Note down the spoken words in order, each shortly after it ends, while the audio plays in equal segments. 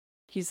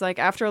He's like,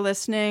 after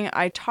listening,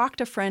 I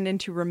talked a friend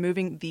into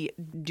removing the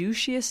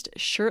douchiest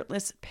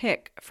shirtless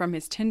pic from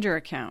his Tinder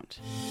account.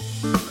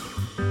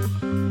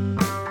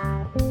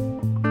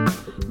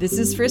 This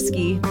is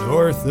Frisky.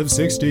 North of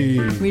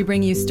 60. We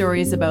bring you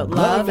stories about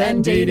love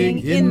and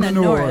dating in the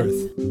North.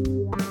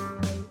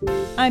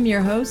 I'm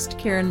your host,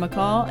 Karen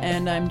McCall,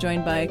 and I'm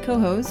joined by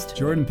co-host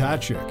Jordan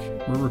Patrick.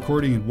 We're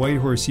recording in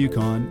Whitehorse,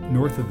 Yukon,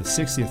 north of the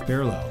 60th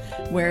parallel,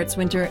 where it's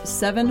winter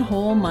 7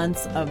 whole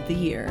months of the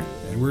year.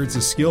 and where it's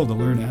a skill to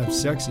learn to have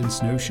sex in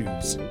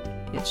snowshoes.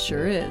 It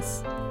sure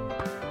is.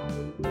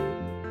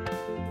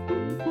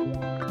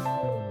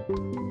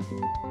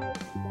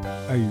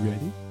 Are you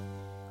ready?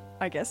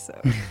 I guess so.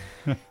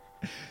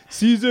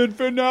 Season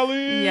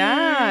finale!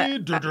 Yeah.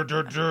 Episode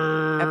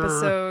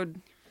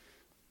Episode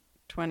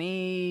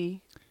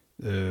 20.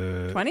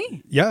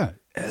 20? Yeah.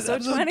 Episode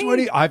Episode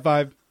 20? High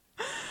five.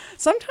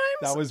 Sometimes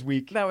That was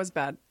weak. that was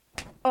bad.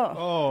 Oh.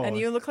 Oh. And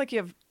you look like you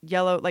have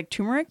yellow, like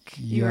turmeric.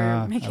 You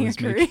Yeah, were making I a was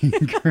curry. making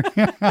a curry.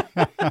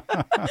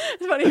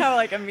 It's funny how,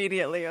 like,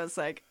 immediately I was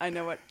like, I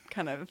know what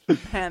kind of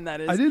pan that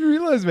is. I didn't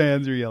realize my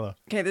hands are yellow.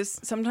 Okay,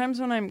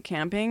 sometimes when I'm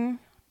camping,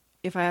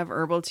 if I have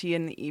herbal tea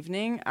in the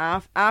evening,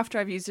 after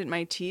I've used it in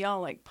my tea, I'll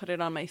like put it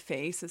on my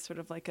face. It's sort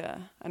of like I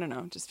don't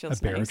know, it just feels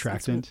A bear nice.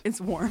 attractant? It's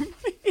warm.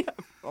 Yeah,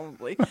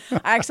 probably.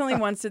 I accidentally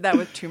once did that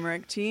with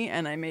turmeric tea,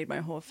 and I made my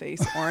whole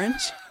face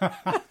orange.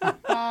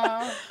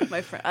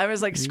 My friend, I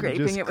was like You were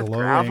scraping just it with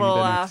glowing gravel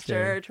the next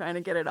after, day. trying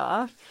to get it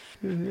off.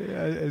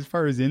 As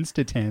far as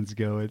Instatans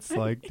go, it's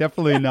like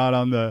definitely not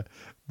on the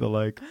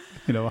like,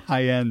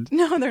 high end.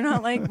 No, they're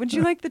not like, would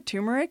you like the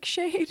turmeric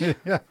shade?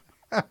 Yeah.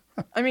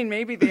 I mean,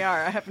 maybe they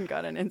are. I haven't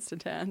got an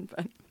Instatan,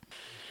 but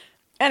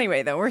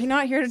anyway, though, we're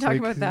not here to talk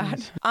about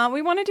that.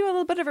 We want to do a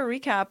little bit of a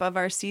recap of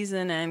our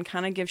season and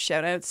kind of give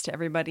shout outs to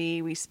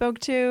everybody we spoke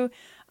to.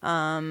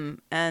 And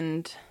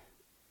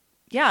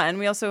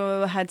we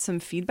also had some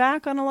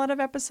feedback on a lot of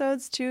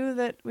episodes too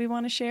that we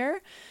want to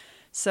share.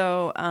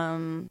 So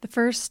the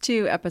first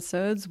 2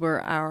 episodes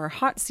were our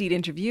hot seat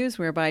interviews,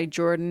 whereby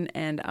Jordan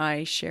and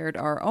I shared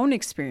our own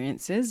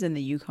experiences in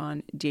the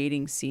Yukon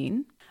dating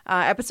scene.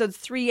 Episodes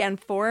 3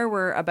 and 4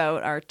 were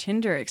about our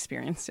Tinder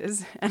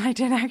experiences, and I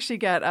did actually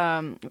get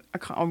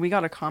we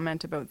got a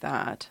comment about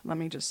that. Let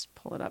me just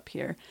pull it up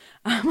here.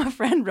 A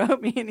friend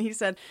wrote me, and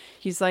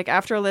he's like,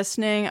 after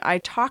listening, I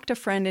talked a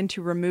friend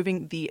into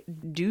removing the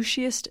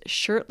douchiest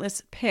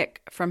shirtless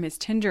pic from his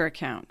Tinder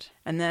account.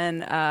 And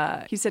then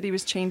he said he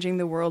was changing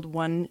the world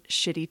one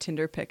shitty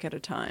Tinder pic at a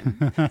time.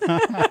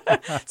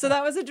 So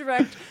that was a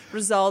direct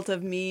result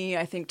of me,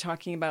 I think,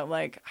 talking about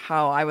like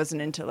how I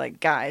wasn't into like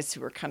guys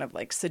who were kind of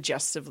like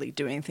suggestively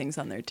doing things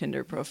on their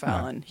Tinder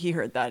profile. And he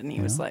heard that and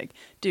he was like,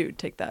 dude,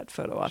 take that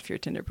photo off your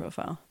Tinder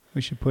profile.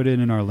 We should put it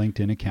in our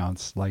LinkedIn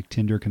accounts like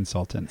Tinder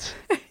consultants.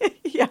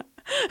 Yeah.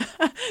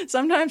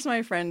 Sometimes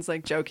my friends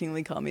like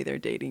jokingly call me their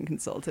dating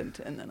consultant.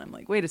 And then I'm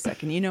like, wait a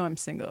second, I'm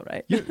single,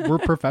 right? Yeah, we're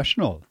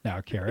professional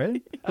now,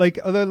 Karen. Yeah. Like,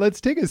 let's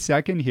take a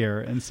second here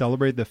and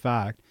celebrate the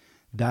fact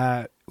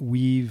that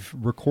we've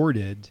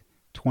recorded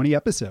 20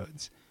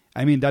 episodes.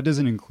 I mean, that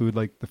doesn't include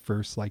like the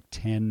first like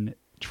 10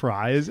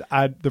 tries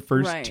at the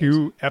first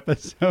 2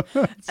 episodes.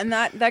 And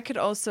that could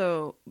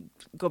also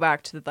go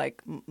back to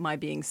like my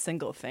being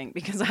single thing,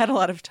 because I had a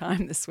lot of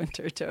time this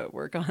winter to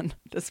work on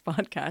this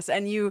podcast,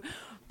 and you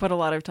put a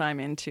lot of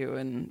time into,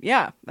 and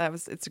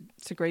it's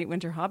a great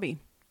winter hobby.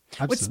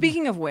 Absolutely. But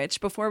speaking of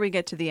which, before we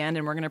get to the end,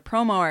 and we're going to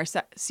promo our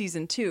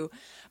season 2,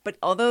 but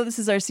although this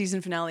is our season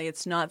finale,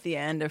 it's not the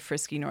end of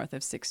Frisky North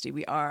of 60.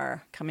 We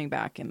are coming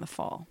back in the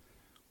fall.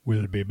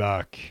 We'll be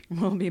back.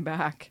 We'll be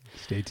back.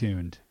 Stay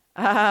tuned.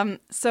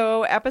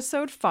 So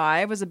episode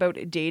 5 was about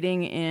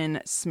dating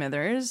in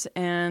Smithers,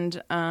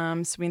 and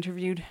so we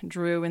interviewed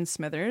Drew in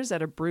Smithers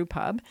at a brew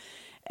pub,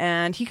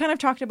 and he kind of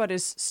talked about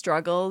his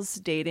struggles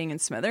dating in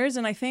Smithers.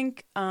 And I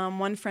think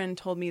one friend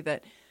told me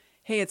that,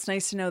 hey, it's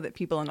nice to know that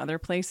people in other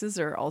places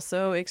are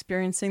also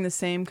experiencing the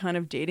same kind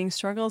of dating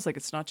struggles. Like,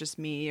 it's not just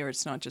me, or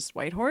it's not just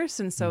Whitehorse.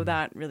 And so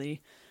that really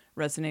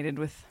resonated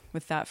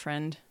with that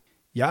friend.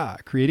 Yeah,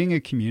 creating a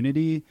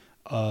community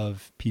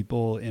of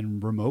people in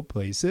remote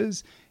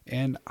places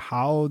and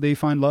how they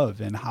find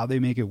love and how they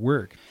make it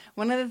work.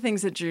 One of the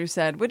things that Drew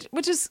said,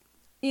 which is,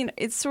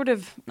 it's sort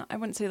of, I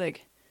wouldn't say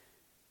like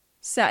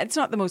sad, it's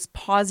not the most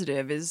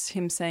positive, is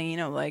him saying,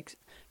 like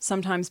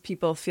sometimes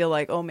people feel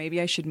like, oh,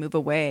 maybe I should move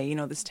away.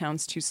 This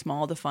town's too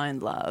small to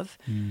find love.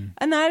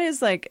 And that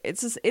is like,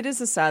 it is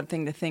a sad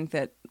thing to think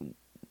that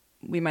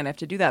we might have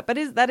to do that.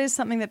 But that is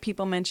something that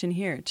people mention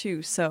here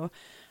too. So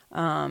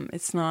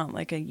it's not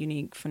like a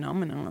unique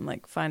phenomenon.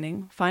 Like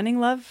finding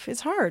love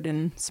is hard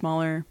in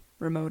smaller,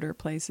 remoter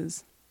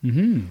places.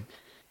 Mm-hmm.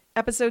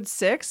 Episode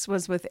 6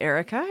 was with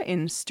Erica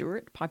in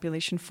Stewart,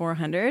 population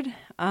 400.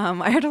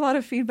 I heard a lot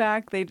of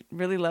feedback. They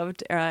really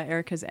loved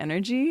Erica's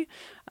energy,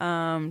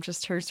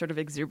 just her sort of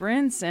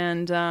exuberance.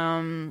 And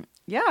and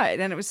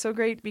it was so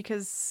great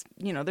because,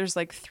 there's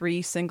like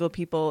 3 single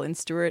people in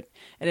Stewart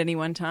at any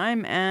one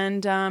time.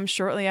 And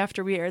shortly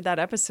after we aired that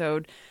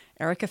episode,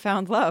 Erica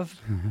found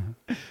love.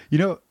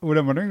 What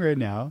I'm wondering right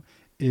now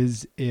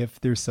is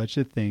if there's such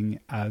a thing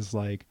as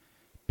like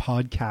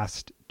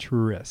podcast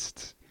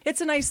tourists.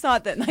 It's a nice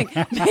thought that like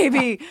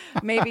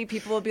maybe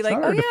people will be like,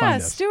 oh yeah,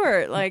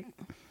 Stuart, like,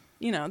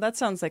 you know, that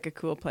sounds like a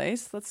cool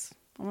place.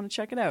 I want to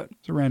check it out.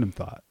 It's a random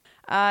thought.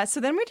 So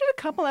then we did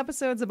a couple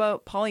episodes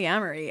about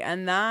polyamory,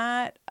 and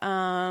that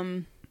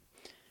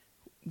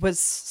was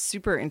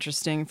super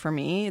interesting for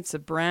me. It's a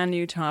brand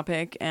new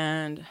topic,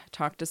 and I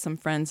talked to some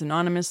friends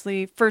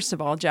anonymously. First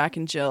of all, Jack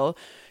and Jill,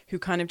 who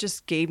kind of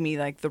just gave me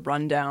like the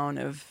rundown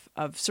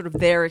of sort of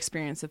their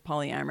experience of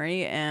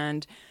polyamory.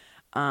 And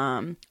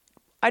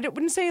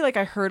wouldn't say like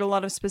I heard a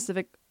lot of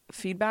specific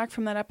feedback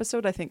from that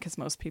episode. I think because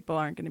most people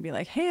aren't going to be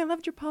like, hey, I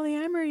loved your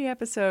polyamory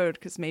episode,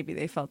 because maybe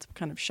they felt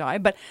kind of shy.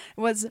 But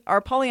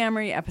our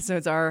polyamory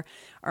episodes are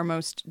our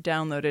most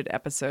downloaded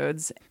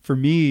episodes. For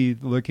me,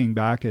 looking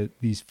back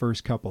at these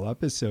first couple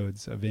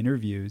episodes of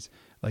interviews,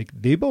 like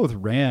they both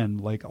ran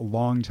like a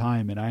long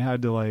time, and I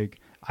had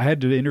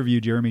to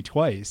interview Jeremy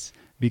twice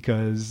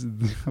because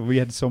we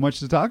had so much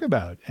to talk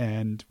about.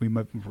 And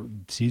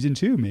season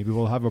 2, maybe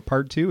we'll have a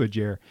part 2 of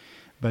Jer.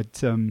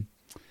 But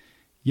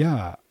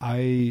yeah,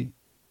 I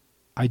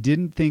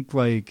didn't think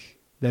like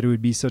that it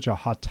would be such a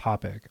hot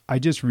topic. I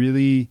just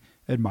really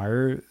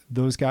admire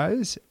those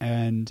guys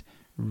and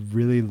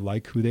really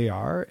like who they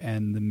are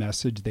and the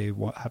message they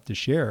have to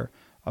share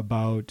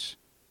about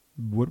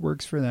what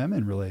works for them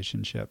in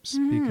relationships,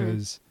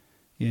 because,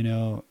 you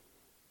know,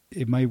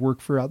 it might work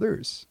for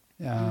others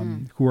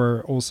who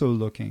are also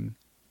looking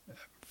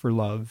for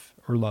love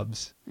or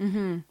loves.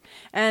 Mm-hmm.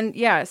 And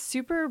yeah,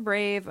 super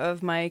brave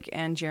of Mike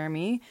and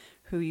Jeremy,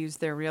 who use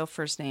their real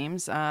first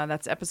names.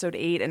 That's episode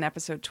 8 and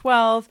episode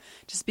 12,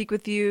 to speak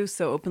with you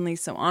so openly,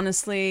 so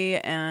honestly.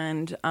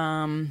 And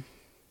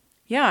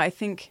yeah, I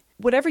think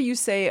whatever you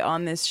say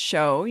on this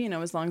show, you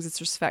know, as long as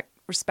it's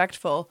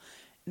respectful,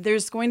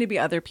 there's going to be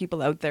other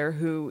people out there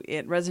who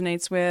it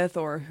resonates with,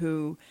 or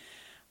who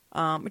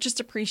just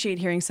appreciate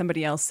hearing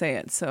somebody else say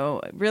it. So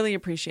really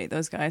appreciate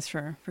those guys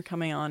for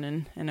coming on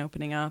and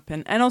opening up.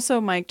 And also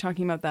Mike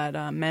talking about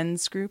that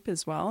men's group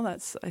as well.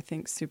 That's, I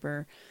think,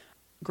 super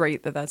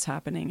great that that's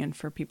happening, and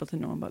for people to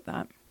know about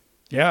that.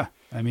 Yeah.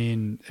 I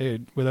mean,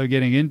 without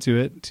getting into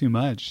it too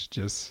much,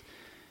 just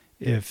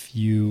if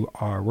you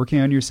are working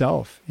on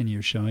yourself and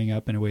you're showing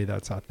up in a way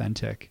that's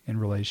authentic in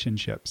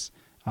relationships,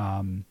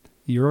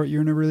 you're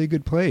in a really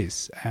good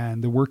place,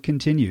 and the work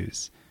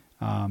continues.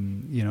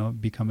 You know,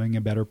 becoming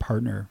a better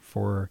partner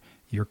for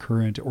your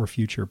current or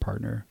future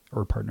partner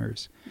or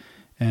partners.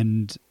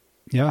 And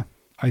yeah,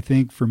 I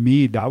think for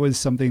me, that was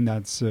something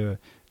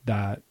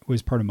that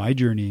was part of my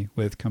journey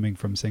with coming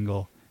from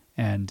single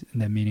and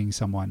then meeting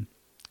someone,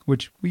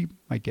 which we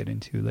might get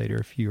into later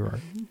if you are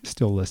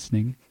still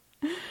listening.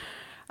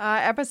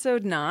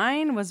 Episode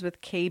 9 was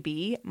with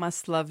KB,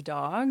 Must Love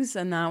Dogs.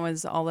 And that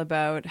was all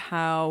about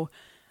how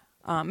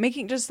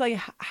making just like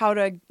how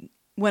to,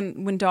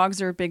 when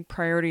dogs are a big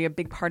priority, a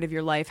big part of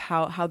your life,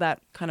 how that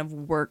kind of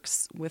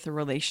works with a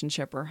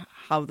relationship, or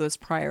how those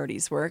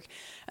priorities work.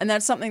 And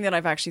that's something that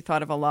I've actually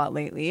thought of a lot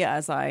lately,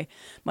 as I,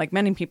 like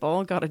many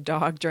people, got a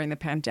dog during the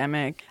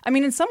pandemic. I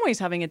mean, in some ways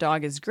having a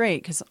dog is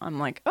great, because I'm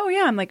like, oh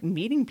yeah, I'm like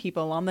meeting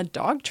people on the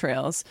dog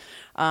trails.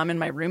 And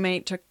my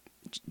roommate took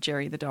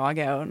Jerry the dog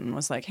out and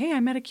was like, hey, I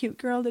met a cute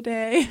girl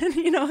today. And,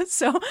 you know,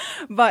 so,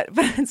 but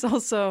it's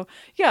also,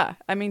 yeah,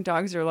 I mean,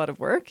 dogs are a lot of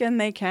work, and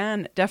they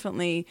can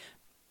definitely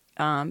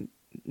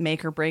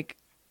make or break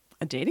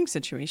a dating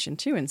situation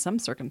too, in some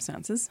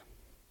circumstances.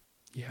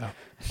 Yeah.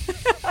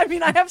 I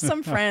mean, I have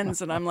some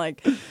friends and I'm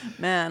like,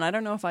 man, I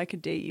don't know if I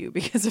could date you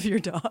because of your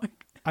dog.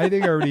 I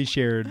think I already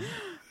shared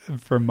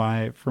from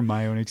my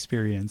own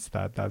experience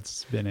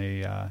that's been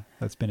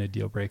a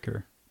deal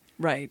breaker.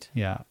 Right.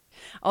 Yeah.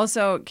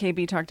 Also,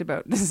 KB talked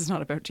about, this is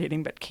not about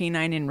dating, but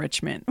canine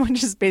enrichment,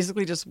 which is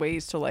basically just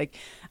ways to like,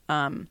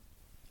 I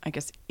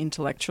guess,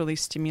 intellectually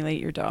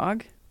stimulate your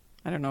dog.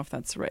 I don't know if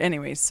that's right.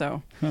 Anyways,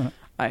 so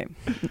I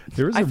find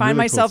really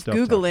myself cool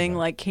Googling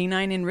like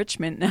canine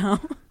enrichment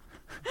now.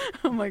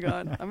 Oh my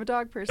God. I'm a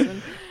dog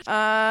person.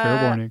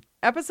 Fair warning.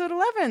 Episode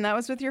 11. That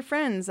was with your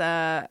friends.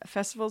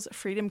 Festivals,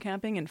 Freedom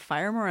Camping, and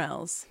Fire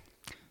Morels.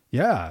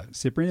 Yeah.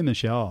 Cyprian and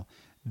Michelle.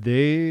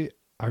 They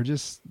are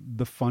just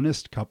the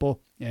funnest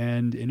couple,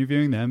 and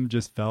interviewing them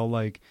just felt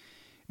like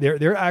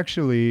they're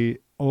actually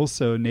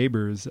also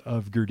neighbors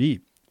of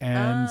Gurdeep.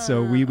 And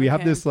so we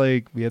have this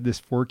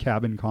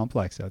 4-cabin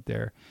complex out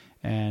there,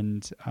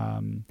 and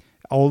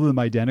all of them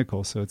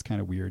identical. So it's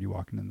kind of weird. You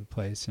walk into the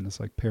place and it's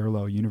like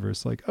parallel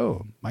universe. Like,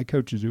 oh, my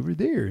couch is over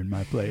there in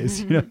my place.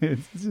 You know,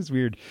 it's just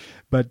weird.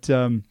 But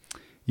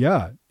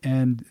yeah,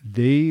 and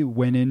they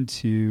went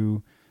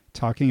into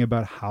talking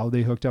about how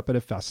they hooked up at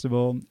a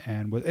festival,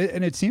 and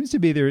it seems to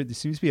be there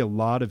seems to be a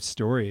lot of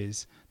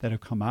stories that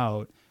have come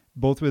out,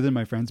 both within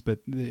my friends, but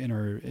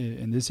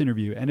in this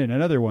interview and in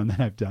another one that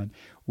I've done,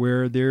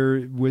 where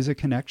there was a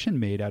connection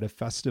made at a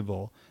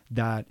festival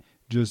that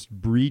just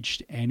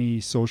breached any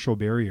social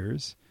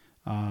barriers,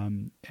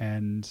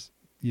 and,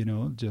 you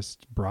know,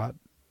 just brought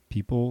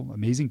people,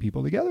 amazing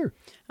people together.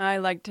 I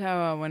liked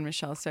how when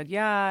Michelle said,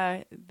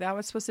 yeah, that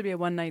was supposed to be a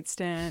one-night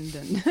stand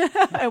and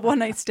a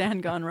one-night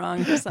stand gone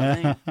wrong or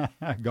something.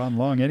 Gone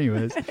long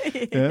anyways.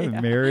 Yeah.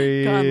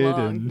 Married. Gone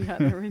long. And... Yeah,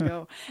 there we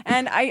go.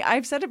 And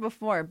I've said it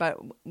before, but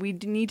we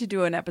need to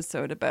do an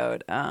episode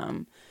about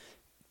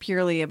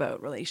purely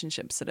about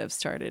relationships that have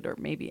started or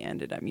maybe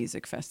ended at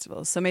music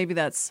festivals. So maybe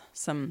that's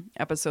some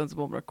episodes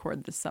we'll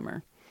record this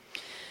summer.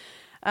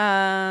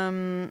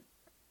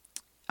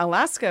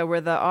 Alaska,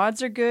 where the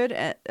odds are good,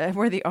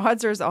 where the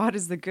odds are as odd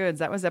as the goods.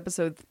 That was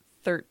episode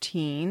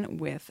 13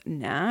 with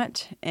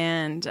Nat.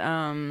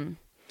 And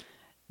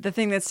the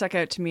thing that stuck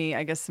out to me,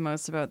 I guess, the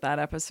most about that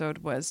episode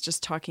was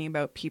just talking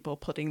about people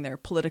putting their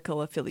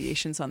political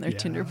affiliations on their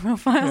Tinder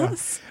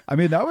profiles. Yeah. I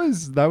mean, that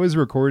was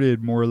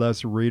recorded more or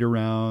less right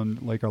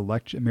around like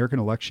American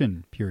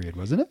election period,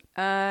 wasn't it?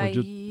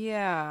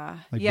 Yeah.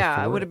 Like yeah,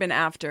 before? It would have been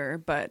after,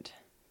 but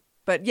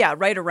yeah,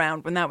 right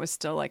around when that was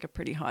still like a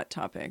pretty hot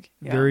topic.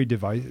 Yeah. Very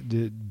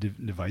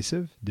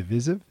divisive.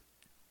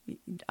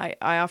 I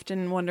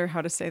often wonder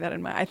how to say that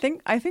in my. I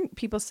think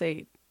people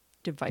say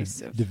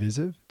divisive.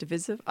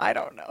 Divisive? I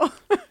don't know.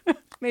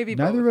 Maybe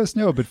neither both. of us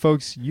know, but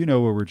folks, you know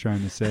what we're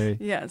trying to say.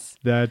 Yes.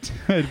 That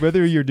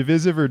whether you're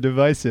divisive or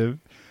divisive,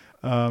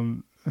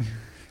 and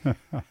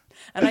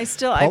I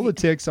still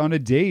politics on a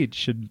date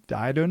should,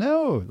 I don't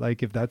know,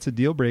 like if that's a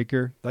deal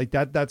breaker, like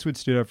that's what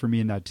stood out for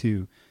me in that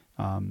too.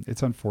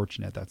 It's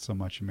unfortunate that so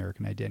much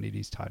American identity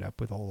is tied up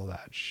with all of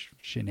that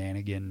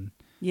shenanigan.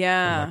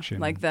 Yeah,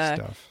 like the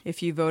stuff.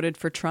 If you voted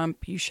for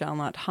Trump, you shall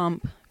not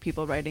hump.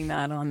 People writing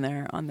that on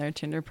their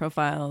Tinder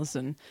profiles,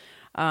 and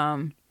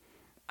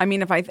I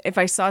mean, if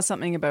I saw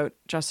something about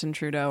Justin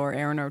Trudeau or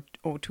Aaron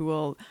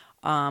O'Toole,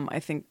 I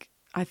think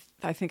I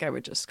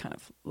would just kind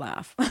of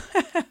laugh.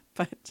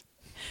 But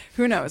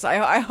who knows?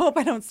 I hope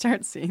I don't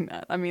start seeing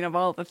that. I mean, of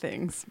all the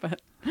things,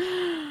 but.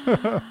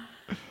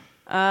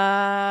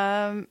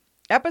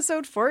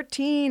 Episode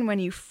 14, when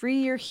you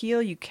free your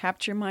heel, you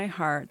capture my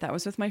heart. That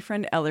was with my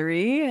friend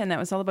Ellery, and that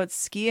was all about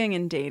skiing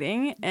and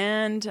dating.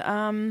 And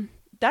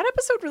that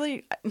episode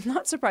really,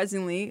 not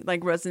surprisingly, like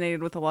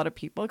resonated with a lot of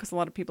people because a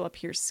lot of people up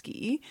here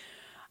ski.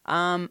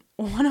 One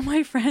of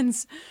my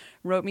friends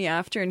wrote me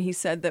after, and he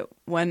said that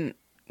when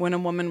a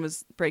woman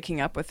was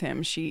breaking up with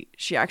him, she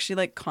actually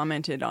like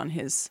commented on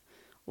his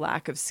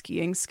lack of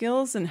skiing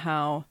skills and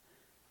how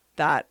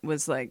that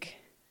was like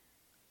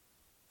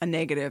a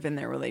negative in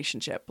their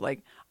relationship.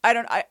 Like,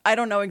 I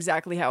don't know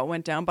exactly how it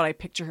went down, but I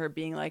picture her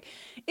being like,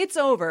 it's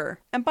over.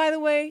 And by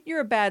the way, you're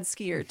a bad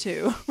skier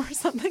too, or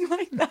something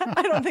like that.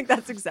 I don't think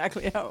that's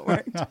exactly how it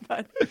worked,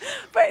 but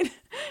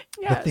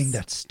yes. The thing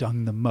that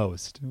stung the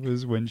most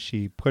was when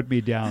she put me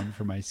down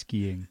for my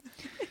skiing.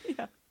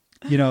 Yeah.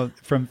 You know,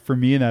 for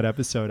me in that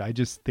episode, I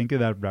just think of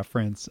that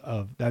reference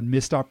of that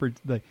missed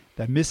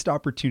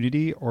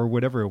opportunity or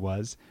whatever it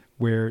was,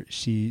 where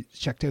she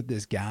checked out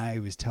this guy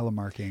who was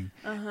telemarketing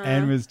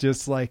and was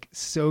just like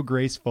so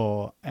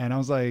graceful. And I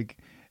was like,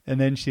 and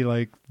then she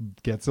like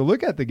gets a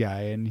look at the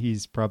guy and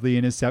he's probably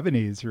in his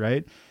 70s,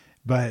 right?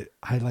 But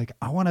I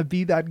want to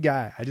be that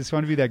guy. I just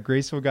want to be that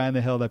graceful guy on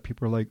the hill that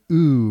people are like,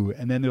 ooh.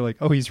 And then they're like,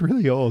 oh, he's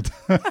really old.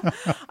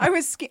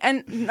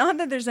 And not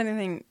that there's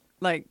anything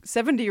like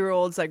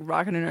 70-year-olds like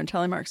rocking in on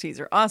telemark skis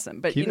are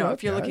awesome. But, Keep you know, it up,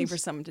 if you're looking guys. for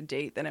someone to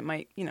date, then it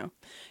might, you know,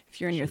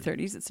 if you're in your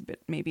 30s, it's a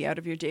bit maybe out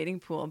of your dating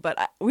pool.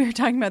 But we were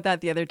talking about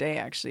that the other day,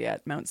 actually,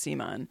 at Mount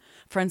Sema. And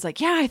friends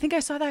like, yeah, I think I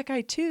saw that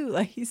guy too.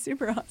 Like, he's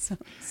super awesome.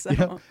 So,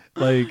 Yeah,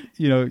 like,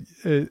 you know,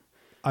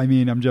 I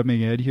mean, I'm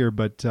jumping ahead here,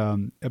 but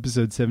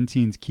episode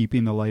 17 is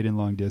Keeping the Light in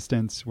Long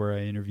Distance, where I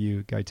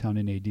interview Gaetan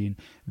and Nadine.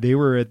 They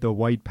were at the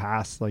White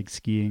Pass, like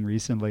skiing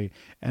recently,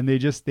 and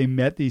they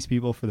met these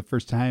people for the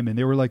first time, and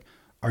they were like,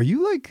 are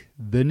you like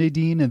the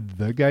Nadine and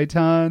the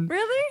Gaetan?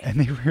 Really? And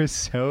they were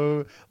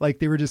so, like,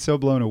 they were just so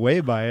blown away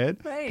by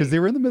it. Right. Because they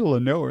were in the middle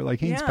of nowhere,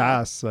 like Haines Yeah.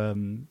 Pass.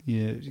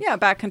 Yeah,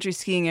 backcountry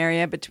skiing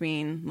area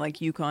between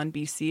like Yukon,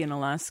 BC, and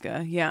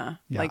Alaska. Yeah.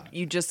 Yeah. Like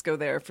you just go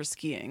there for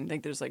skiing.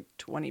 Like there's like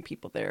 20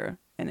 people there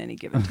at any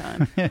given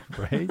time.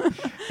 Right.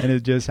 And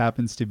it just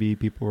happens to be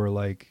people were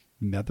like,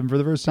 met them for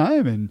the first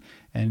time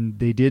and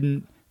they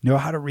didn't know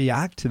how to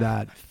react to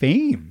that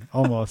fame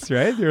almost,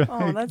 right? They're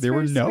like, that's they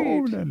were very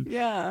known sweet. and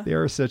Yeah. they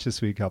are such a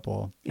sweet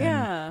couple. And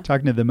Yeah.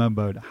 talking to them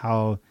about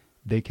how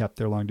they kept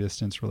their long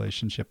distance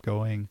relationship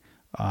going,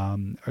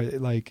 or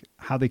like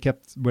how they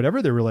kept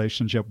whatever their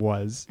relationship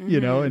was,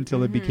 you know,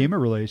 until it became a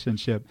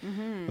relationship.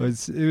 It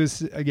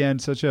was again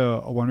such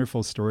a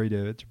wonderful story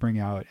to bring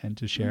out and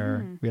to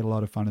share. We had a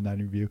lot of fun in that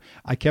interview.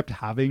 I kept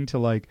having to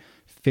like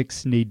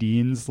fix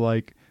Nadine's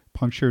like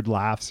punctured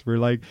laughs where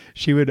like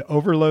she would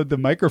overload the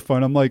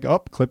microphone. I'm like,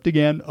 clipped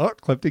again.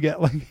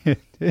 Like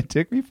it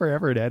took me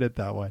forever to edit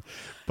that one,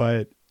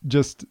 but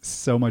just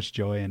so much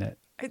joy in it.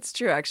 It's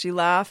true, actually.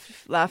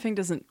 Laughing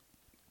doesn't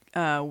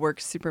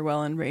works super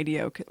well in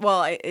radio. Well,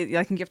 I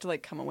think you have to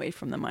like come away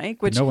from the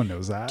mic, which no one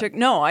knows that.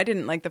 No, I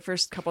didn't. Like the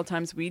first couple of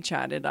times we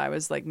chatted, I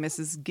was like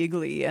Mrs.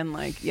 Giggly, and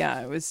like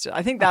it was.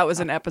 I think that was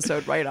an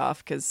episode right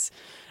off because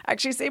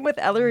actually, same with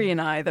Ellery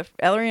and I.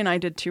 Ellery and I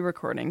did 2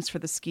 recordings for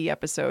the ski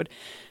episode,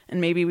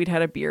 and maybe we'd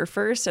had a beer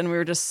first, and we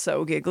were just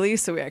so giggly,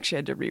 so we actually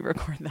had to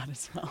re-record that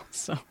as well.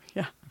 So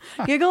yeah,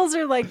 giggles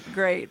are like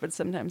great, but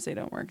sometimes they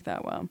don't work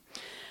that well.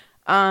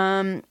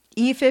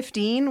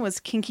 E15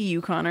 was Kinky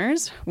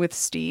Yukoners with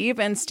Steve,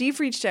 and Steve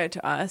reached out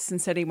to us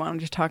and said he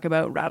wanted to talk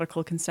about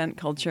radical consent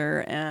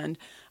culture and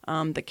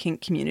the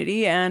kink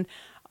community. And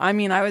I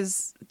mean, I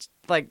was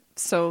like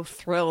so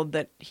thrilled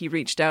that he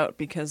reached out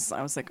because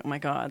I was like, oh my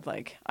God,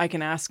 like I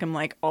can ask him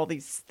like all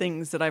these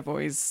things that I've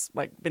always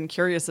like been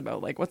curious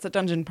about, like what's a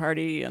dungeon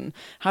party and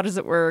how does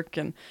it work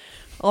and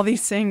all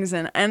these things.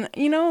 And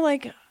you know,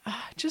 like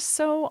just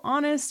so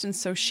honest and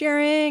so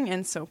sharing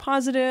and so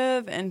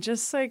positive and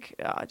just like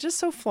just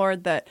so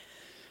floored that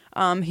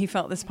he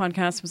felt this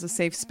podcast was a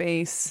safe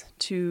space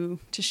to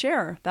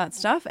share that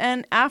stuff.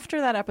 And after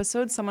that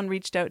episode, someone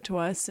reached out to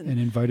us and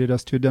invited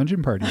us to a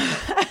dungeon party.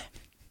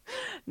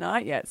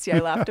 Not yet. See, I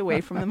laughed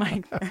away from the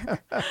mic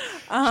there.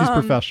 She's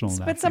professional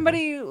now. But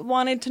somebody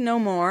wanted to know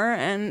more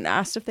and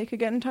asked if they could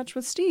get in touch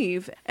with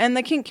Steve. And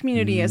the kink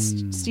community,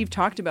 as Steve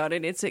talked about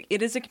it,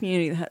 it is a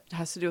community that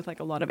has to do with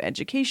like a lot of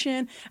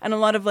education and a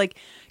lot of like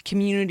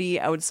community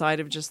outside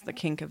of just the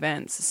kink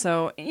events.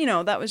 So, you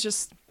know, that was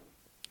just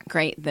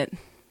great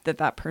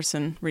that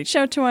person reached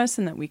out to us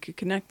and that we could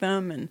connect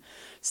them. And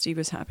Steve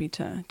was happy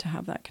to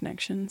have that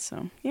connection.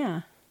 So,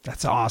 yeah.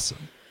 That's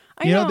awesome.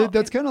 You know,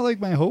 that's kind of like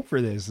my hope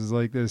for this is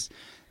like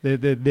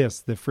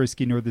the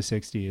Frisky North of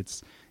 60.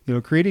 It's, you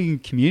know, creating a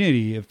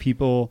community of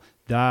people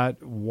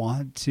that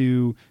want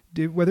to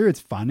do, whether it's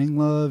finding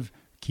love,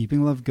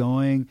 keeping love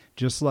going,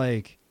 just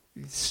like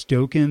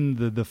stoking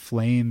the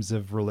flames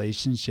of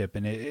relationship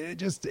and it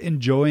just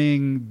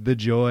enjoying the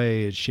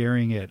joy,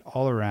 sharing it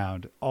all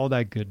around, all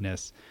that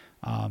goodness.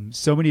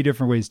 So many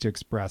different ways to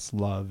express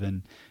love.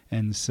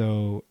 And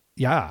so,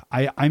 yeah,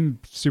 I'm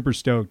super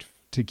stoked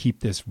to keep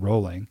this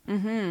rolling.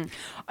 Mm-hmm.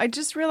 I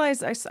just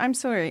realized, I'm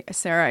sorry,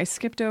 Sarah, I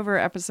skipped over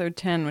episode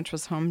 10, which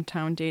was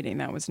hometown dating.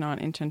 That was not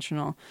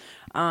intentional.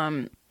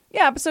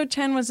 Episode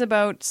 10 was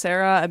about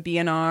Sarah, a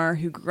BNR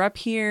who grew up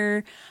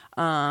here.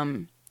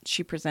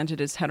 She presented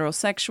as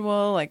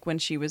heterosexual, like when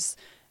she was,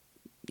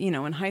 you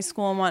know, in high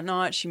school and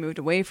whatnot. She moved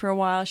away for a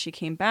while. She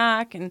came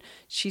back and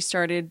she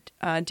started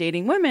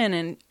dating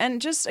women.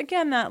 And just,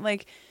 again, that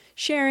like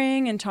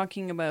sharing and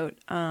talking about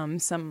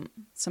some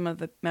of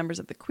the members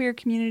of the queer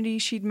community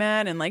she'd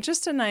met and like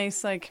just a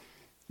nice like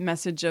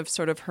message of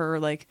sort of her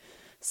like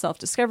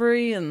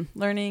self-discovery and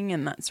learning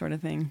and that sort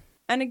of thing.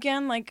 And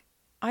again, like,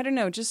 I don't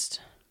know,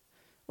 just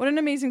what an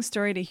amazing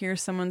story to hear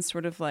someone's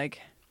sort of like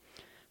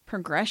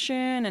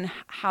progression and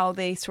how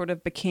they sort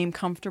of became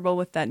comfortable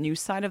with that new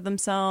side of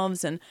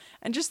themselves and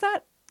just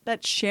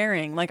that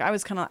sharing. Like I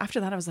was kind of,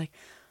 after that I was like,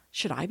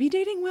 should I be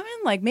dating women?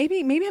 Like maybe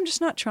I'm just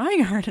not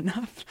trying hard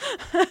enough,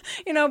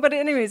 you know, but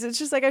anyways, it's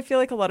just like, I feel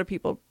like a lot of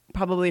people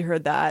probably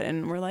heard that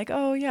and were like,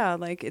 oh yeah,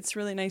 like it's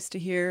really nice to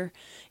hear,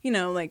 you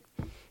know, like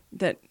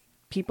that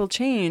people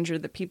change or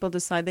that people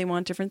decide they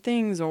want different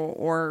things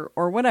or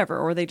whatever,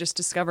 or they just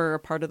discover a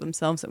part of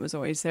themselves that was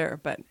always there.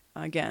 But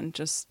again,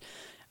 just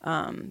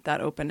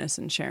that openness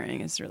and sharing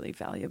is really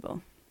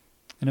valuable.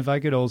 And if I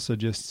could also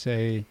just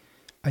say,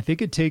 I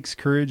think it takes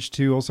courage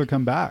to also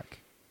come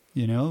back,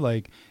 you know,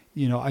 like,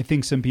 you know, I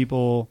think some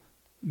people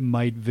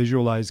might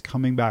visualize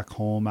coming back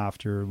home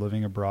after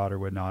living abroad or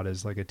whatnot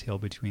as like a tail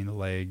between the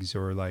legs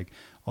or like,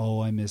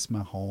 oh, I miss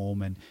my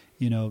home. And,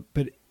 you know,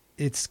 but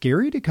it's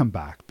scary to come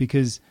back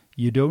because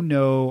you don't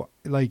know,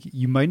 like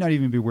you might not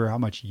even be aware how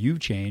much you've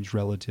changed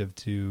relative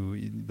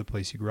to the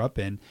place you grew up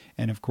in.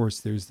 And of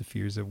course, there's the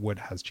fears of what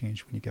has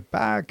changed when you get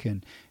back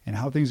and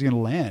how things are going to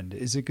land.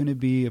 Is it going to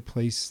be a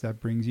place that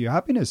brings you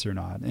happiness or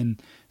not?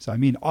 And so, I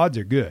mean, odds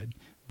are good,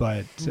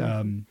 but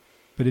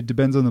it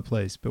depends on the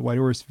place. But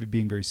Whitehorse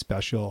being very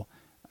special,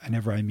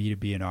 whenever I meet a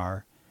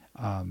BNR,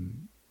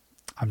 I'm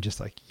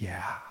just like,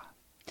 yeah.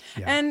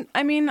 And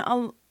I mean,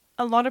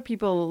 a lot of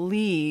people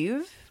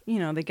leave, you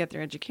know, they get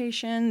their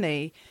education,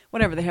 they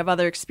have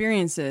other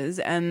experiences,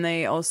 and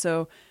they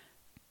also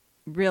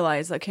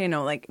realize, okay,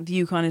 no, like the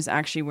Yukon is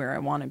actually where I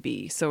want to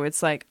be. So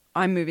it's like,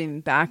 I'm moving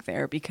back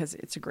there because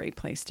it's a great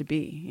place to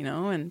be, you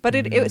know, but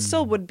it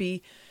still would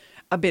be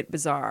a bit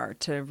bizarre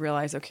to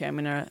realize, okay, I'm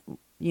going to,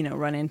 you know,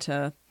 run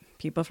into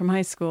people from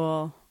high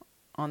school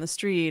on the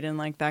street and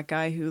like that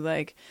guy who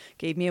like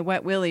gave me a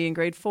wet willy in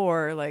grade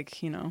 4,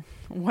 like, you know,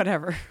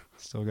 whatever.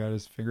 Still got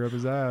his finger up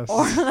his ass.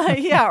 Or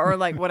like, yeah, or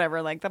like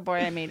whatever, like the boy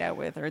I made out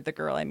with or the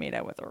girl I made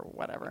out with or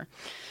whatever.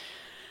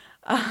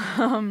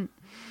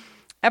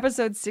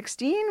 Episode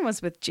 16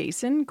 was with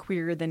Jason,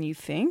 Queerer Than You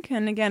Think.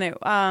 And again, it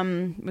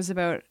was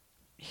about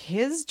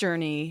his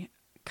journey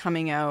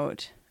coming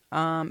out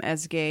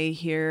as gay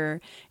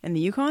here in the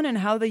Yukon and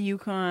how the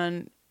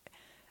Yukon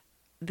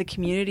the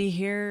community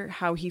here,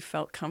 how he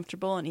felt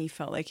comfortable and he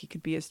felt like he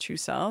could be his true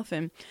self.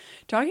 And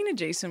talking to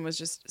Jason was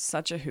just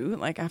such a hoot.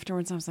 Like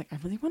afterwards, I was like, I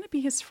really want to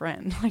be his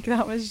friend. Like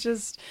that was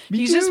just,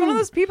 he's just one of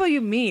those people you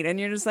meet and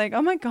you're just like,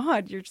 oh my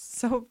God, you're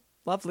so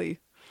lovely.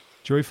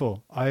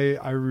 Joyful.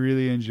 I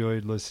really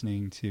enjoyed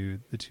listening to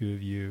the two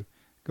of you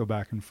go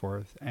back and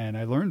forth, and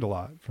I learned a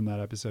lot from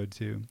that episode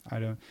too.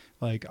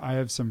 I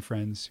have some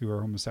friends who are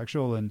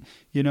homosexual, and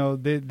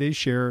they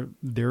share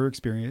their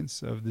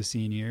experience of the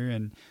scene here,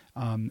 and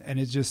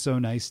it's just so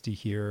nice to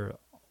hear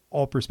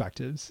all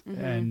perspectives,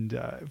 and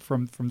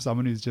from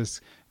someone who's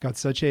just got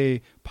such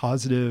a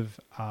positive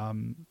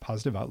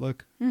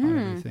outlook on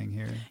everything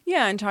here.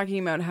 Yeah, and talking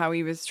about how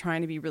he was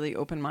trying to be really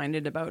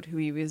open-minded about who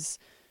he was,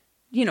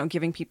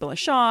 giving people a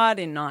shot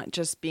and not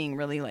just being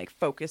really like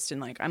focused and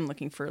like, I'm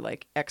looking for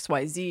like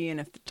XYZ. And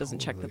if it doesn't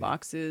check the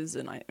boxes,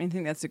 and I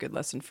think that's a good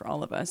lesson for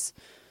all of us.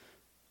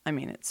 I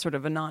mean, it's sort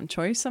of a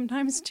non-choice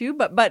sometimes too,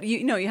 but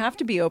you have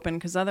to be open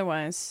because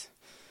otherwise.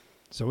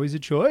 It's always a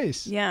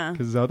choice. Yeah.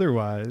 Because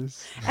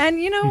otherwise.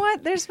 And you know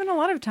what? There's been a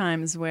lot of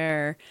times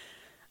where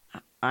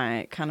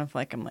I kind of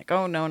like, I'm like,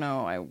 oh, no,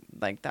 I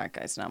like that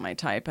guy's not my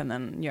type. And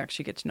then you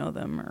actually get to know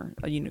them or,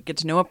 get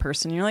to know a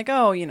person. And you're like,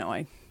 oh,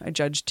 I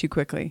judged too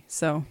quickly.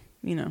 So,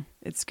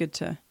 it's good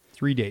to.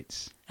 3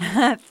 dates.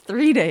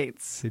 3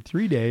 dates. Say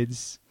 3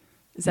 dates.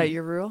 Is that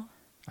your rule?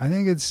 I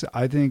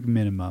think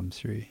minimum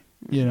 3.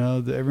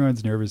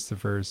 Everyone's nervous the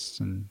first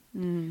and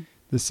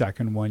the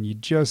second one, you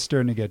just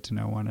starting to get to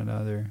know one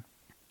another.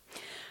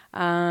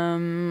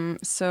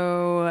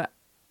 So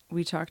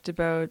we talked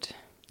about.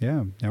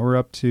 Yeah. Now we're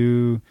up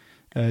to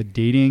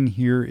Dating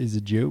Here is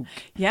a Joke.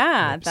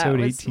 Yeah. Episode that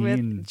was 18.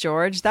 With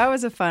George. That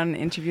was a fun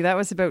interview. That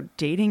was about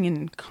dating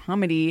and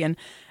comedy and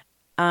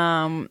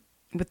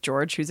with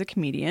George, who's a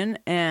comedian.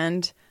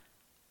 And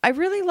I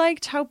really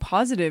liked how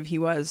positive he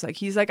was. Like,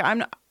 he's like, I'm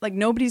not, like,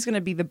 nobody's going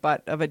to be the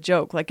butt of a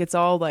joke. Like, it's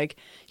all like,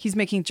 he's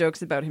making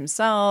jokes about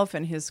himself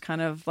and his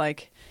kind of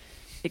like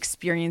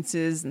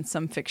experiences, and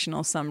some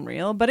fictional, some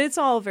real, but it's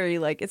all very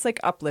like, it's like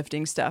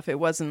uplifting stuff. It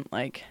wasn't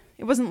like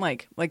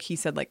he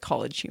said, like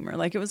college humor.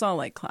 Like, it was all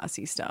like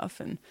classy stuff.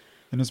 And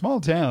in a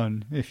small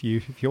town, if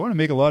you want to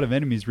make a lot of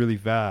enemies really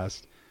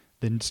fast,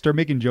 then start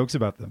making jokes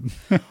about them.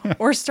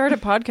 Or start a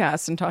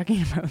podcast and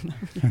talking about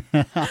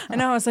them.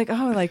 And I was like,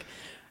 oh, like,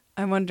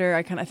 I wonder,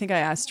 I think I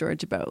asked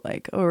George about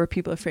like, oh, are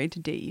people afraid to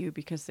date you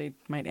because they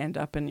might end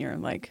up in your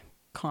like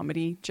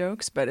comedy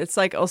jokes? But it's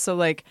like, also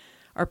like,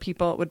 would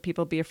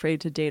people be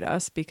afraid to date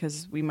us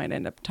because we might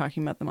end up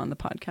talking about them on the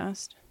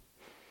podcast?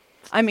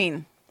 I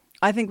mean,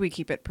 I think we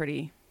keep it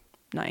pretty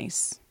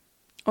nice.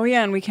 Oh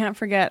yeah, and we can't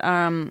forget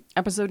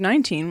episode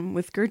 19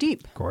 with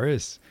Gurdeep. Of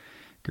course.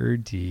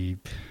 Gurdeep.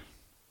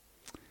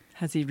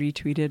 Has he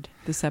retweeted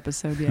this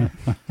episode yet?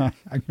 I'm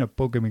going to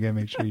poke him again,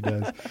 make sure he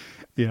does.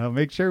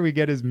 Make sure we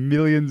get his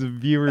millions of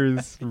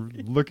viewers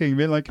looking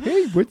in like,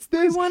 hey, what's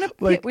this? We want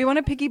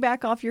to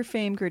piggyback off your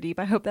fame, Gurdeep.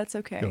 I hope that's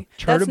okay.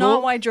 That's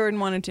not why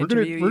Jordan wanted to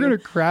interview you. We're going to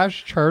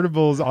crash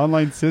Chartable's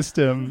online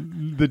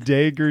system the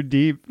day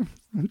Gurdeep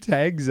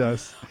tags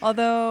us.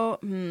 Although,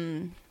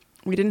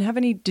 we didn't have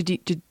any...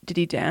 Did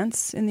he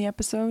dance in the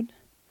episode?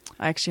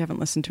 I actually haven't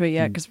listened to it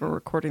yet because we're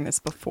recording this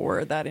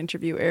before that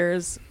interview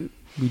airs.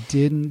 We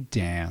didn't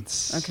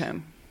dance. Okay.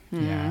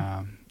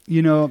 Yeah.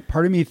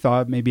 Part of me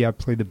thought maybe I'd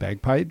play the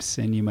bagpipes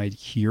and you might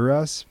hear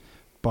us,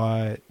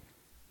 but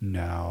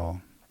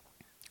no.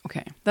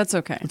 Okay. That's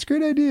okay. It's a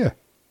great idea.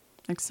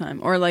 Next time.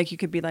 Or like you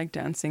could be like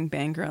dancing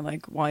Bhangra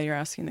like while you're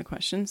asking the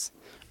questions.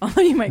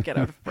 Although you might get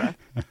out of breath.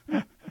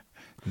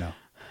 No.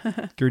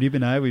 Gurdeep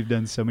and I, we've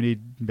done so many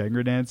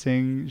Bhangra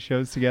dancing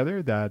shows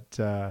together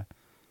that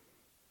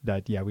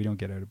we don't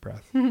get out of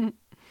breath.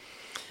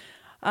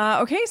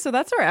 Okay, so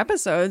that's our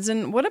episodes.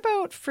 And what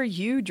about for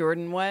you,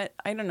 Jordan? What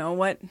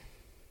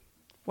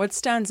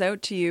stands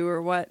out to you,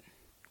 or what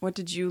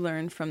did you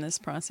learn from this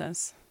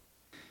process?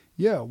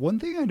 Yeah, one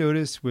thing I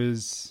noticed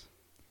was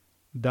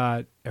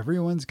that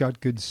everyone's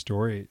got good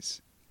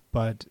stories,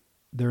 but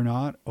they're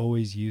not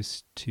always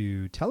used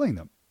to telling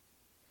them.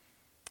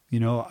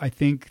 I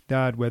think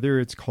that whether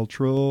it's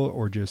cultural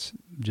or just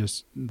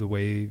the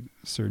way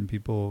certain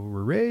people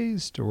were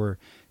raised or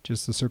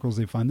just the circles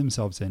they find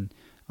themselves in,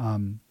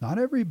 not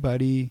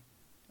everybody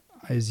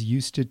is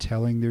used to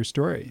telling their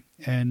story.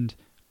 And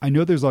I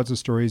know there's lots of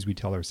stories we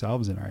tell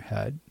ourselves in our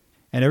head,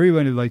 and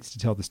everyone who likes to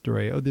tell the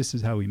story, oh, this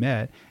is how we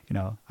met.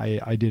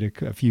 I did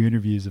a few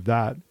interviews of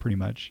that pretty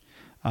much.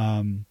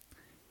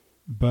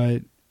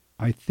 But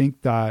I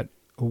think that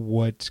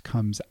what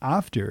comes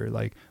after,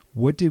 like,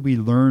 what did we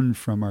learn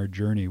from our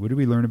journey? What did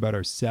we learn about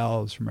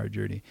ourselves from our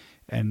journey?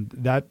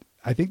 And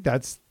I think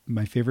that's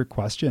my favorite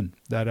question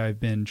that I've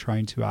been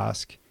trying to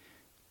ask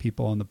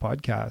people on the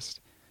podcast,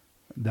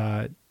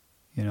 that,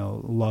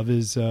 love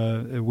is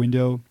a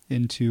window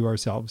into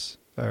ourselves,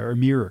 or a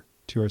mirror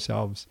to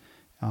ourselves,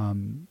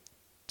 to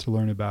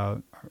learn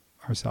about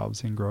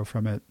ourselves and grow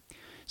from it.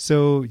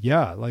 So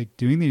yeah, like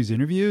doing these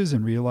interviews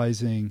and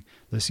listening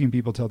to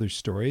people tell their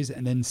stories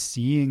and then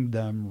seeing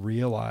them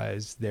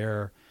realize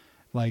their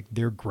like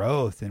their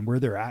growth and where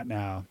they're at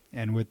now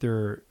and what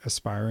they're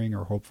aspiring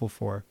or hopeful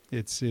for.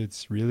 It's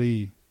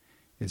really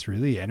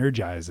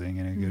energizing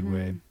in a good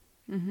way.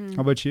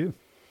 How about you?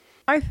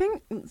 I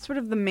think sort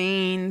of the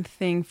main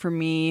thing for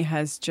me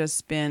has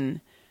just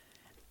been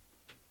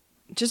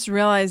just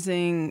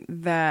realizing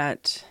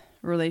that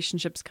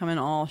relationships come in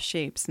all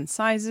shapes and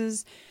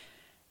sizes,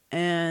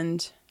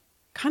 and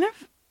kind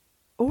of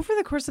over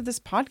the course of this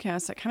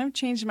podcast, I kind of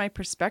changed my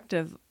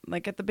perspective.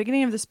 Like at the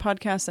beginning of this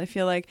podcast, I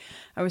feel like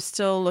I was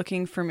still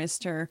looking for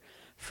Mr.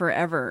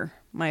 Forever,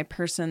 my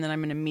person that I'm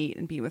going to meet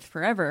and be with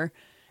forever,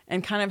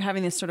 and kind of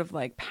having this sort of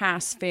like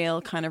pass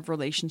fail kind of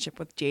relationship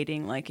with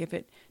dating. Like if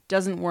it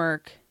doesn't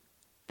work,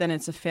 then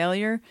it's a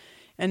failure.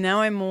 And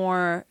now I'm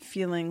more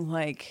feeling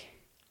like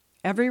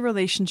every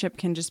relationship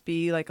can just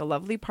be like a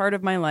lovely part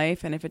of my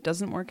life. And if it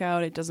doesn't work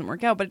out, it doesn't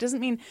work out. But it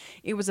doesn't mean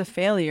it was a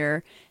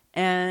failure.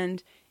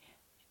 And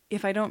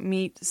if I don't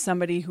meet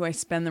somebody who I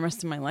spend the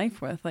rest of my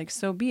life with, like,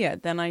 so be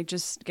it. Then I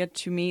just get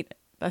to meet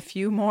a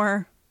few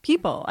more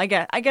people. I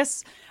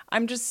guess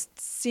I'm just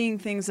seeing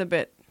things a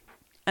bit,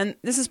 and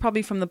this is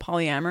probably from the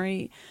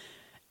polyamory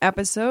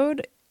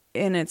episode,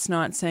 and it's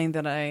not saying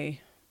that I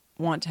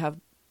want to have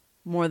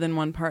more than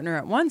one partner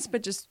at once,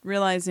 but just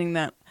realizing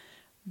that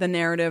the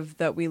narrative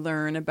that we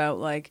learn about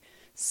like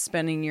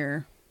spending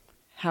your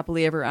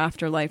happily ever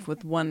after life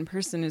with one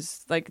person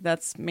is like,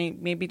 that's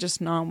maybe just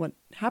not what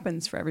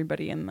happens for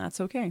everybody, and that's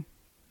okay.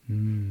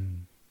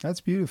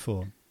 That's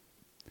beautiful.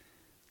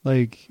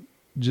 Like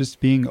just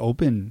being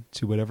open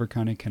to whatever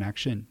kind of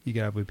connection you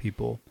get with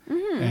people,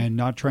 and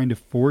not trying to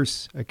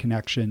force a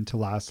connection to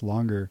last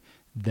longer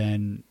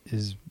than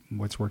is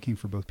what's working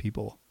for both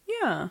people.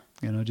 Yeah.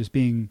 You know, just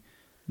being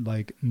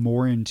like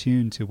more in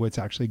tune to what's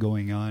actually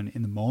going on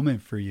in the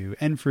moment for you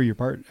and for your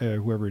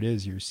whoever it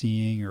is you're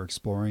seeing or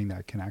exploring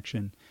that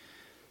connection.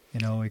 You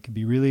know, it could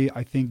be really,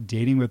 I think,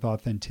 dating with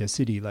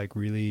authenticity, like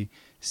really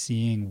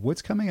seeing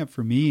what's coming up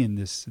for me in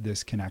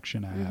this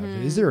connection I have.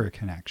 Is there a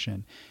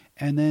connection?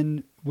 And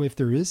then if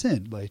there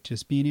isn't, like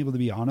just being able to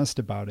be honest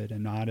about it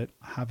and not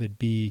have it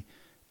be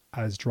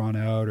as drawn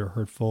out or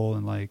hurtful.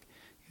 And like,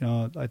 you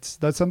know, that's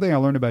something I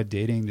learned about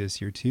dating this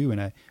year too.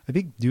 And I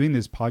think doing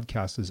this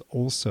podcast has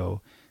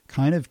also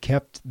kind of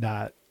kept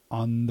that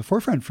on the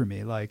forefront for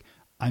me. Like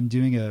I'm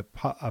doing a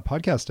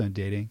podcast on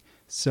dating.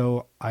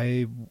 So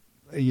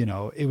you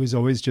know, it was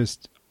always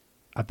just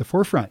at the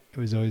forefront. It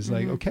was always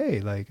like,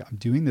 okay, like I'm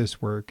doing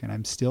this work and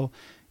I'm still,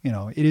 you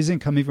know, it isn't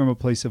coming from a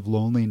place of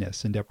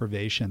loneliness and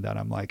deprivation that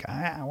I'm like,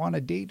 I want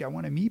to date, I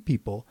want to meet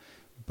people,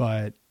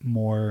 but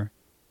more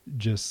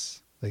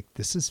just like,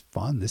 this is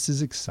fun. This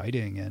is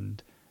exciting.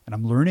 And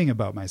I'm learning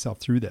about myself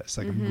through this.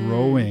 Like I'm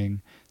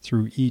growing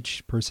through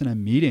each person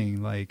I'm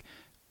meeting, like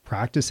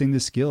practicing the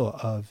skill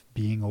of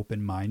being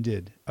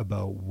open-minded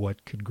about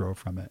what could grow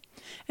from it.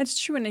 It's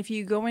true. And if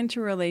you go into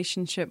a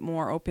relationship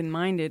more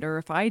open-minded, or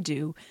if I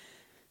do,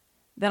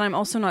 then I'm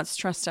also not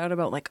stressed out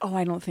about like, oh,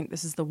 I don't think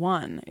this is the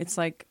one. It's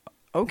like,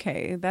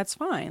 okay, that's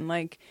fine.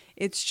 Like,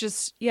 it's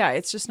just,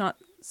 it's just not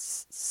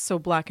so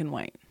black and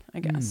white,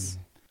 I guess.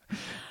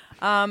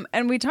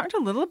 And we talked a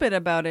little bit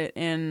about it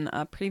in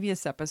a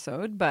previous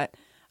episode, but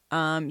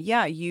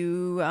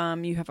you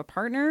have a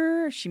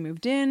partner. She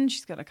moved in.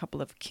 She's got a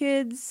couple of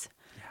kids.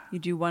 Yeah. You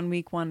do 1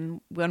 week,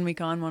 one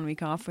week on, 1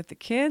 week off with the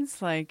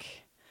kids.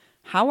 Like,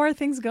 how are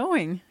things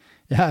going?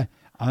 Yeah,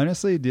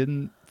 honestly,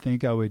 didn't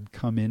think I would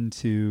come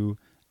into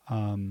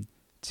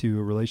to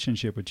a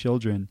relationship with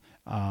children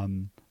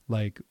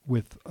like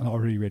with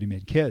already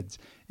ready-made kids.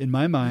 In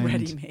my mind,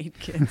 ready-made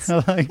kids,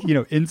 like, you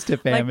know,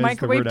 Instafam like is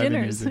the word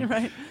dinners, I'm using.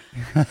 Right?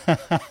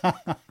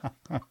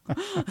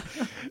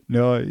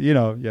 No, you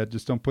know,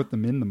 just don't put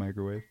them in the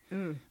microwave.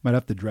 Might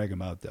have to drag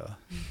them out though.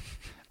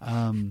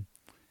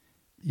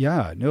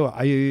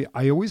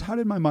 I always had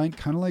in my mind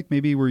kind of like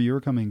maybe where you're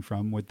coming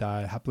from with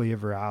that happily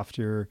ever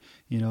after,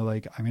 you know,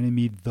 like I'm going to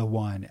meet the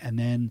one, and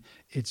then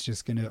it's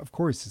just going to, of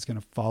course, it's going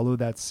to follow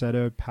that set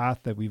out path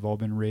that we've all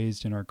been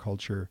raised in our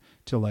culture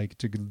to like,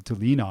 to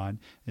lean on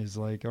is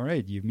like, all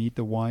right, you meet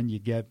the one, you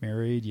get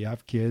married, you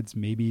have kids,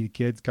 maybe the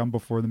kids come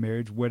before the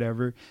marriage,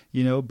 whatever,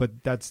 you know,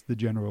 but that's the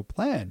general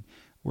plan.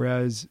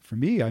 Whereas for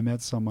me, I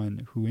met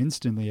someone who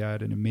instantly I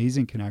had an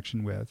amazing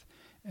connection with,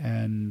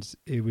 and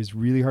it was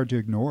really hard to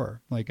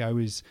ignore. Like I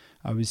was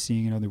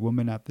seeing another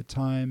woman at the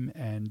time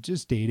and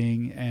just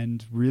dating,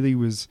 and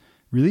was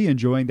really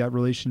enjoying that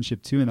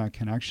relationship too and that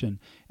connection.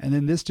 And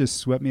then this just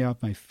swept me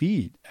off my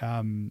feet.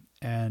 And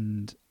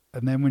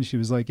then when she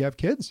was like, "You have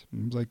kids,"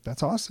 I was like,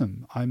 "That's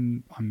awesome.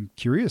 I'm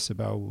curious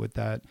about what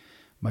that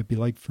might be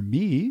like for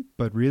me,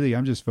 but really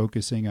I'm just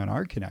focusing on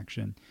our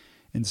connection."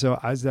 And so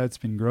as that's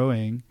been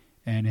growing,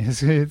 and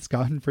it's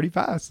gotten pretty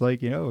fast,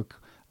 like, you know,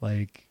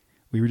 like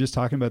we were just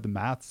talking about the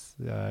maths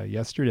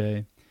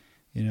yesterday.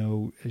 You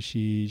know,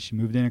 she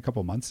moved in a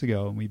couple months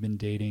ago, and we've been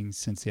dating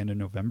since the end of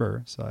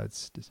November. So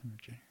it's December,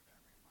 January,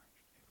 February,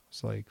 March.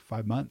 It's like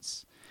 5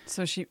 months.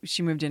 So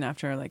she moved in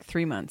after like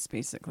 3 months,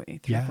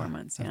 basically 4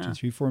 months. Yeah, after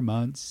 3-4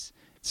 months.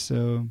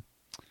 So,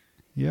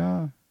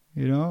 yeah,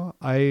 you know,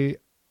 I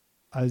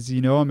as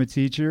you know, I'm a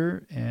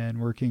teacher and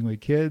working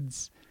with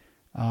kids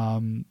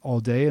all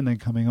day and then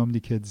coming home to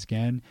kids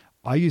again.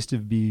 I used to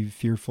be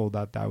fearful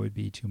that that would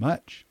be too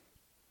much.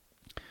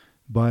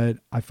 But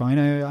I find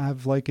I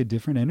have like a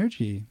different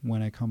energy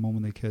when I come home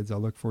with the kids. I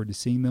look forward to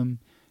seeing them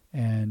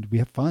and we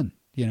have fun.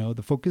 You know,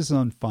 the focus is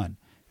on fun.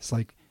 It's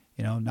like,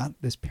 you know, not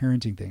this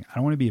parenting thing. I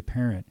don't want to be a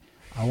parent.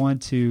 I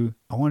want to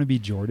be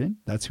Jordan.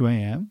 That's who I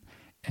am.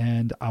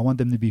 And I want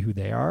them to be who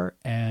they are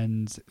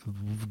and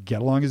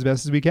get along as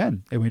best as we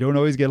can. And we don't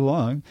always get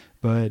along,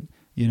 but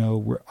you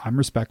know, I'm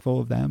respectful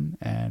of them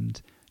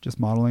and just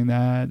modeling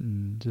that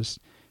and just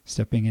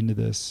stepping into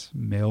this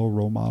male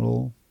role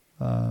model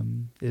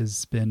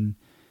it's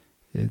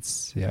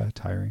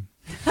tiring.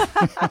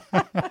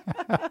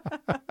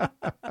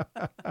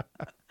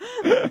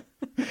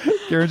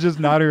 Karen's just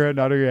nodding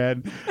her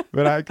head,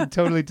 but I can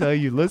totally tell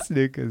you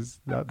listening because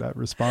that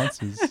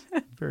response is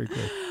very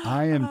good.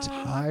 I am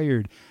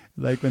tired.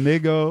 Like when they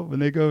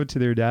go to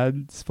their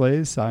dad's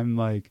place, I'm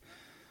like,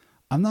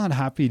 I'm not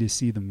happy to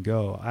see them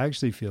go. I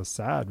actually feel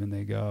sad when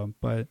they go,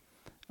 but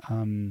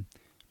I'm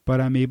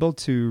able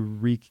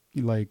to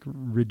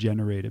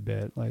regenerate a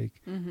bit,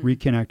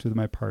 reconnect with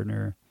my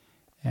partner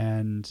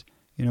and,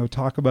 you know,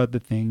 talk about the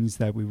things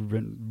that we've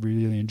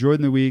really enjoyed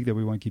in the week that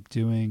we want to keep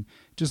doing,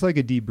 just like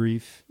a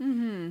debrief.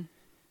 Mm-hmm.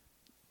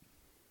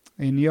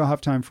 And you'll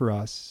have time for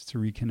us to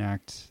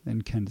reconnect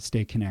and kind of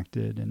stay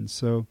connected. And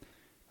so,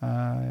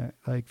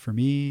 for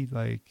me,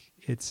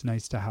 it's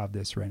nice to have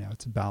this right now.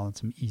 It's a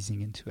balance. I'm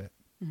easing into it.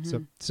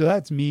 Mm-hmm. So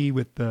that's me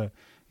with the,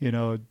 you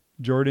know,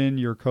 Jordan,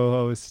 your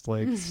co-host,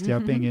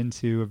 stepping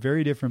into a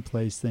very different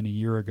place than a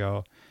year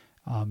ago,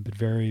 but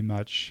very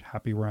much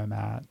happy where I'm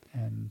at.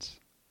 And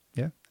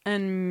yeah.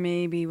 And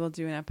maybe we'll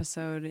do an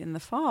episode in the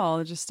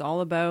fall, just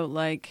all about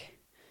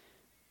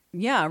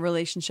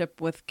relationship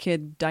with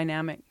kid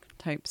dynamic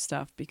type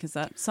stuff, because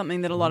that's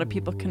something that a lot of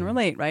people can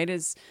relate, right?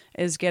 Is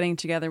getting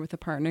together with a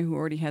partner who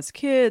already has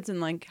kids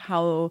and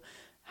how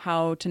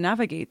to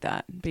navigate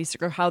that,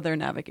 basically, or how they're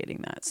navigating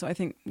that. So I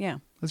think,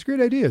 that's a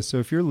great idea. So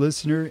if you're a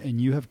listener and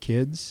you have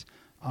kids,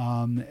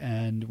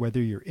 and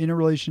whether you're in a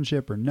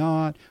relationship or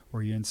not,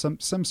 or you're in some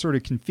sort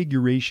of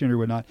configuration or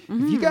whatnot,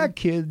 if you got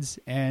kids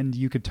and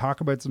you could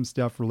talk about some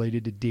stuff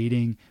related to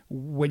dating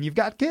when you've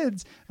got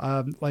kids,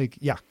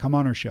 come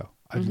on our show.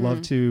 I'd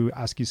love to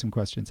ask you some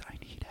questions. I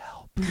need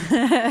help.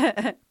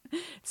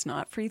 It's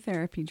not free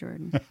therapy,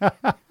 Jordan.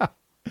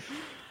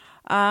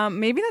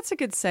 Maybe that's a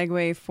good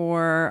segue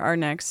for our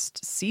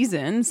next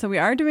season. So we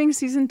are doing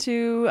season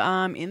 2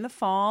 in the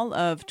fall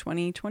of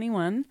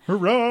 2021.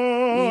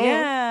 Hurrah!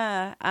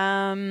 Yeah.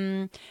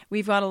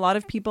 We've got a lot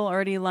of people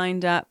already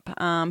lined up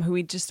who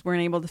we just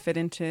weren't able to fit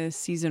into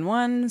season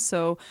 1.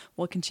 So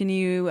we'll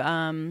continue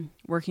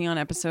working on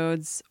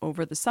episodes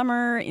over the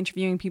summer,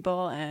 interviewing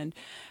people, and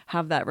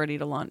have that ready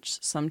to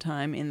launch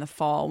sometime in the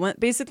fall. When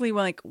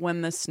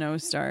the snow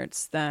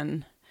starts,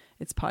 then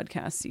it's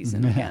podcast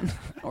season again,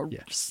 or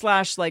 /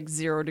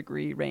 0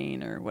 degree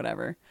rain or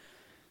whatever.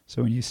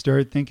 So when you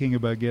start thinking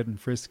about getting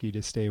frisky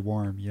to stay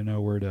warm, you know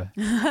where to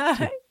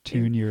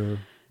tune your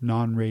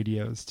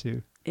non-radios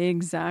to.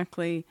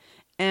 Exactly.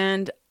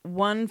 And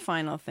one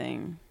final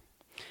thing.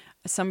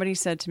 Somebody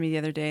said to me the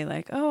other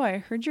day, oh, I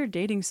heard you're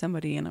dating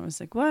somebody. And I was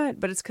like, what?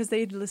 But it's because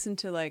they'd listened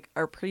to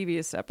our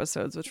previous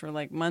episodes, which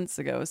were months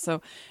ago.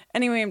 So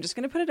anyway, I'm just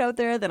going to put it out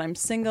there that I'm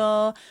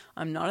single.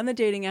 I'm not on the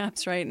dating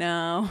apps right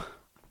now.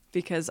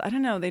 Because, I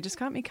don't know, they just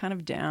got me kind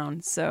of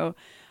down. So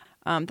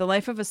the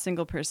life of a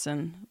single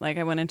person,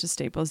 I went into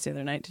Staples the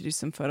other night to do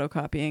some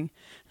photocopying. And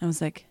I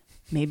was like,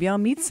 maybe I'll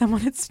meet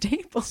someone at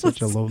Staples.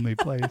 Such a lonely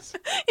place.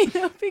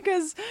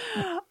 Because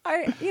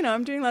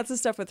I'm doing lots of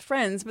stuff with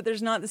friends, but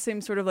there's not the same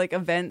sort of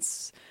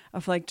events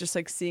of just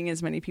seeing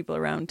as many people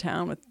around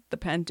town with the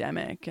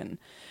pandemic. And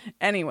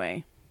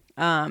anyway,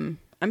 I'm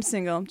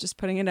single, just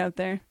putting it out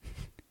there.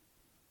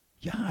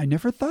 Yeah, I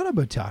never thought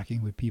about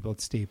talking with people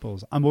at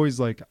Staples. I'm always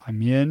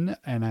I'm in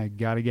and I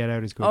got to get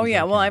out as quick as I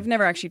can. Well, I've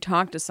never actually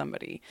talked to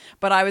somebody.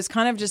 But I was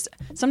kind of just,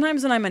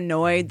 sometimes when I'm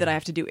annoyed that I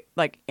have to do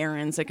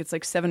errands, it's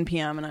 7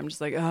 p.m. and I'm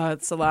just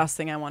it's the last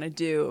thing I want to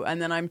do.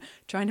 And then I'm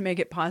trying to make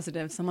it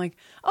positive. So I'm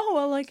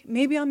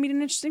maybe I'll meet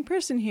an interesting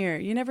person here.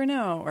 You never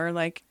know. Or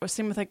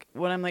same with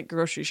when I'm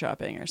grocery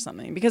shopping or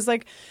something. Because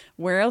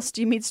where else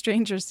do you meet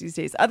strangers these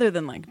days other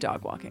than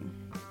dog walking?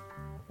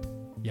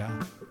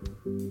 Yeah.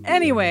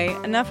 Anyway,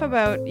 enough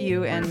about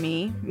you and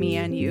me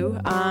and you.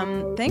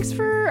 Thanks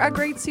for a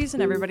great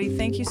season, everybody.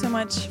 Thank you so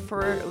much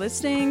for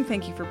listening.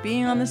 Thank you for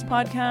being on this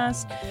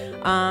podcast.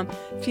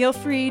 Feel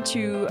free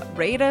to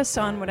rate us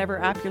on whatever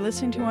app you're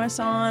listening to us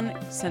on.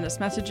 Send us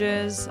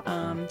messages,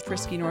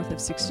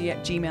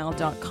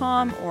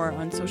 friskynorthof60@gmail.com or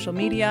on social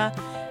media.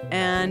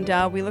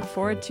 And we look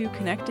forward to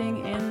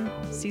connecting in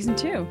season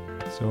 2.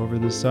 So over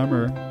the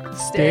summer,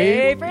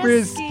 stay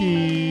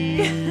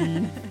frisky.